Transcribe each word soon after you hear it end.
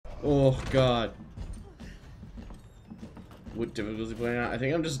Oh god. What difficulty playing on? I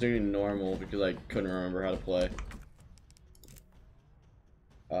think I'm just doing normal because I couldn't remember how to play.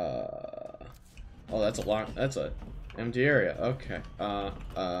 Oh, that's a lot. That's a empty area. Okay.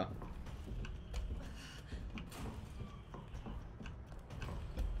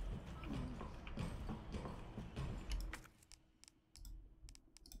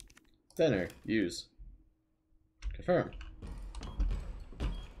 Thinner. Use. Confirm.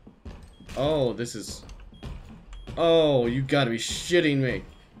 Oh, this is... Oh, you gotta be shitting me.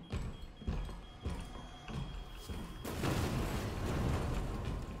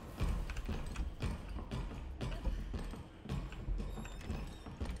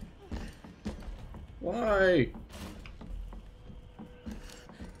 Why?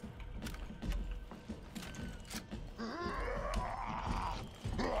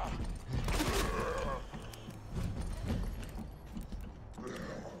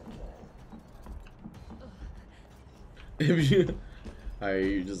 If you...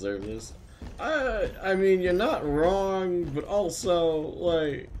 You deserve this. I mean, you're not wrong, but also,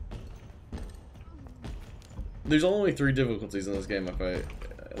 like... There's only 3 difficulties in this game,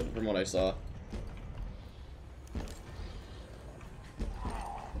 from what I saw.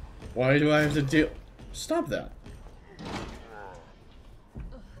 Why do I have to deal... Stop that.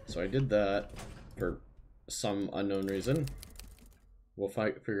 So I did that for some unknown reason. We'll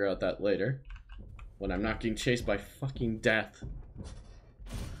figure out that later. When I'm not getting chased by fucking death.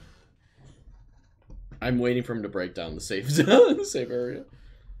 I'm waiting for him to break down the safe safe area.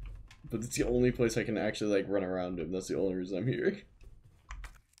 But it's the only place I can actually like run around him. That's the only reason I'm here.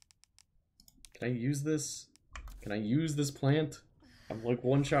 Can I use this? Can I use this plant? I'm like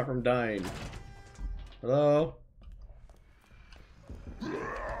 1 shot from dying. Hello?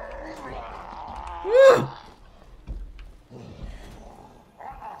 Ah!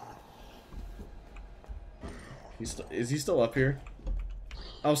 Is he still up here?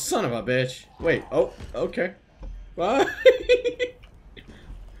 Oh, son of a bitch. Wait, oh, okay. Bye.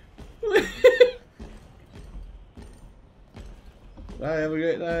 Bye, have a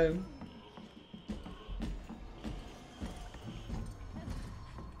great time.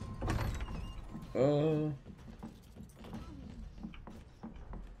 Oh.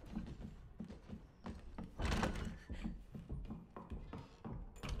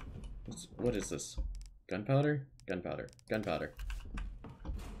 What is this? Gunpowder? Gunpowder. Gunpowder.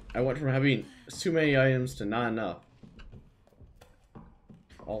 I went from having too many items to not enough.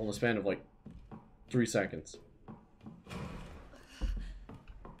 All in the span of like 3 seconds.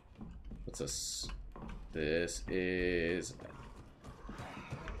 What's this? This is...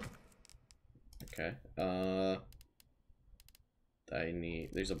 Okay. I need...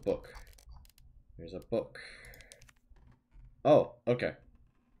 There's a book. There's a book. Oh, okay.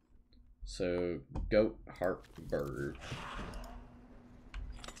 So, goat, harp, bird.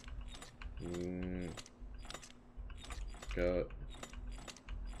 Goat,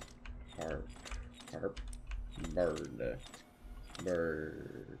 harp, bird.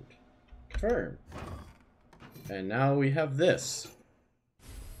 Bird. Confirm. And now we have this.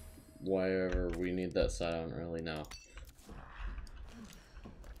 Wherever we need this, I don't really know.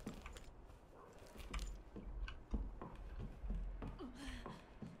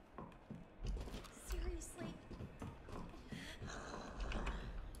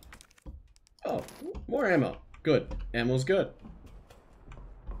 Oh, more ammo. Good. Ammo's good.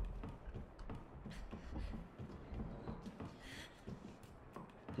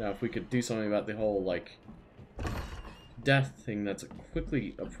 Now, if we could do something about the whole, like, death thing that's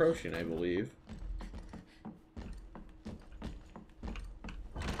quickly approaching, I believe.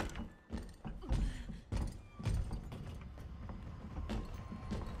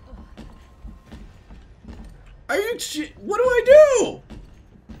 Are you what do I do?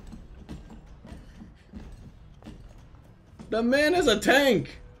 The man is a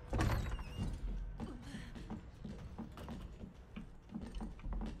tank.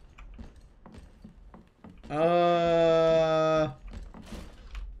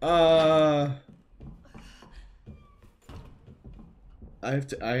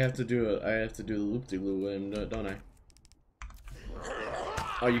 I have to do the loop-de-loo in, don't I?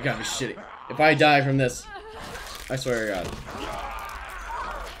 Oh, you gotta be shitty. If I die from this, I swear to God.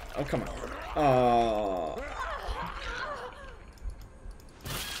 Oh, come on. Oh.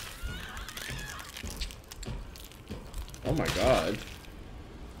 Oh my God.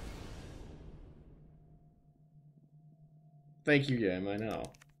 Thank you, game. I know.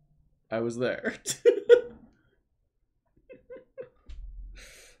 I was there.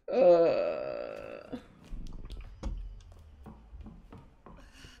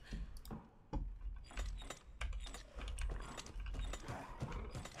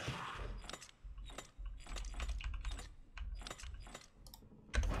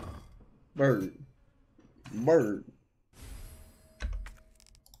 Bird. Bird.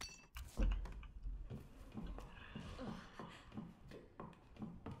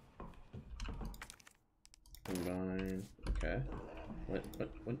 Combine. Okay. What?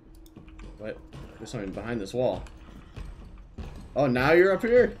 There's something behind this wall. Oh, now you're up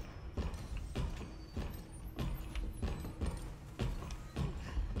here?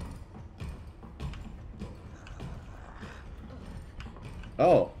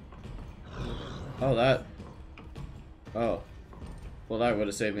 Oh. Oh, that. Oh. Well, that would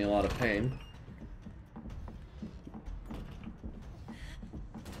have saved me a lot of pain.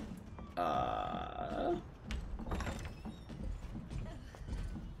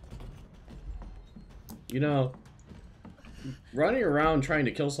 You know, running around trying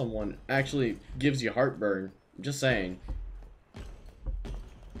to kill someone actually gives you heartburn. I'm just saying.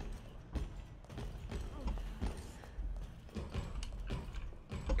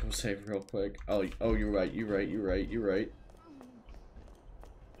 Go save real quick. Oh, you're right. You're right.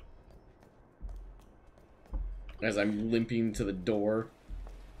 As I'm limping to the door.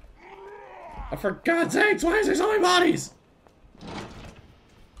 Oh, for God's sakes, why is there so many bodies?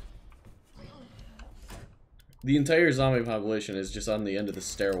 The entire zombie population is just on the end of the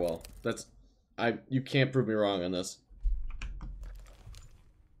stairwell. You can't prove me wrong on this.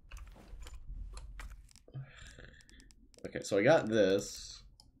 Okay, so I got this.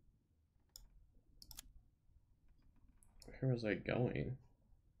 Where was I going?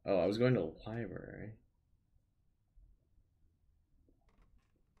 Oh, I was going to the library.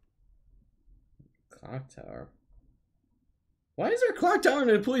 Clock tower. Why is there a clock tower in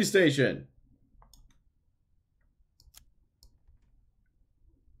a police station?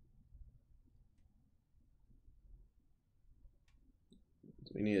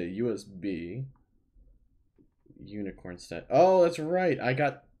 We need a USB. Unicorn stat. Oh, that's right.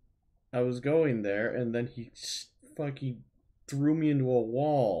 I was going there, and then he fucking threw me into a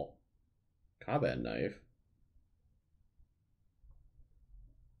wall. Combat knife.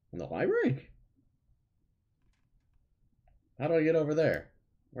 In the library? How do I get over there?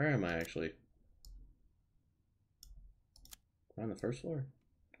 Where am I actually? Am I on the first floor?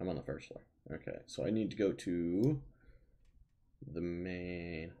 I'm on the first floor. Okay, so I need to go to the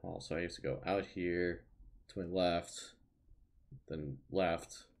main hall. So I have to go out here to my left, then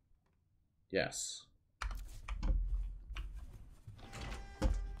left. Yes.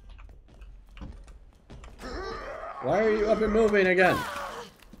 Why are you up and moving again?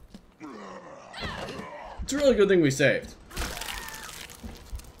 It's a really good thing we saved.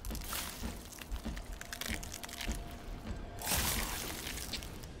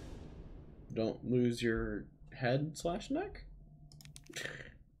 Don't lose your head / neck?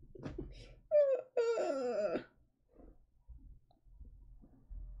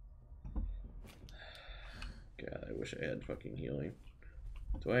 God, I wish I had fucking healing.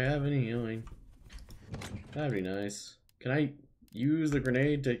 Do I have any healing? That'd be nice. Can I use the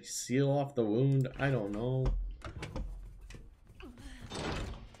grenade to seal off the wound? I don't know.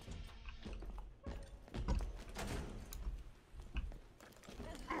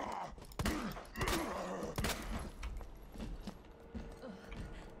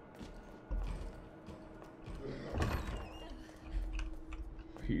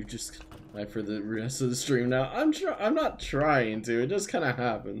 You just for the rest of the stream now. I'm not trying to. It just kind of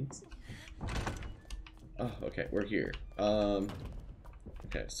happens. Oh, okay, we're here.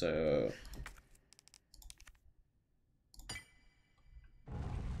 Okay, so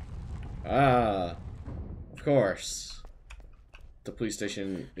of course. The police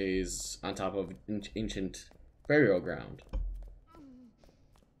station is on top of ancient burial ground.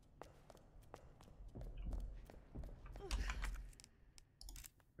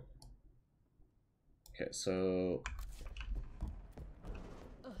 Okay, so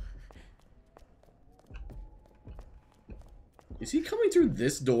is he coming through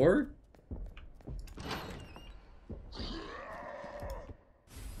this door?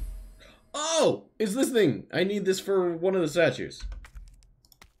 Oh, it's this thing. I need this for one of the statues.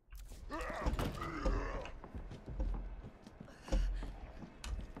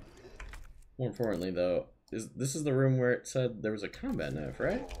 More importantly, though, this is the room where it said there was a combat knife,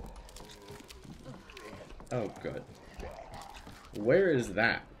 right? Oh, good. Where is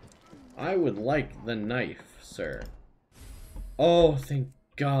that? I would like the knife, sir. Oh, thank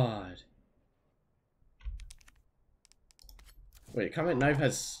God. Wait, combat knife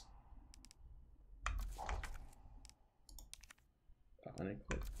has...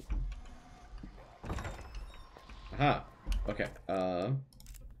 Aha. Okay.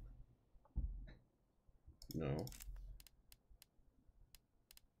 No.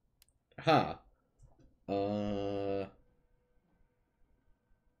 Ha.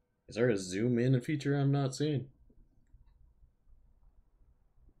 Is there a zoom in feature I'm not seeing?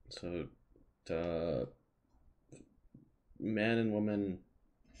 So, man and woman,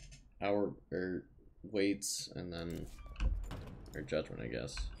 hour or weights, and then or judgment, I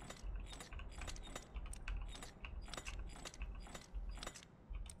guess.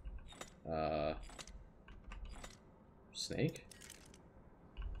 Snake?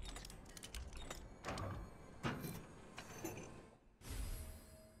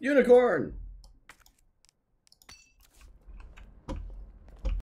 Unicorn!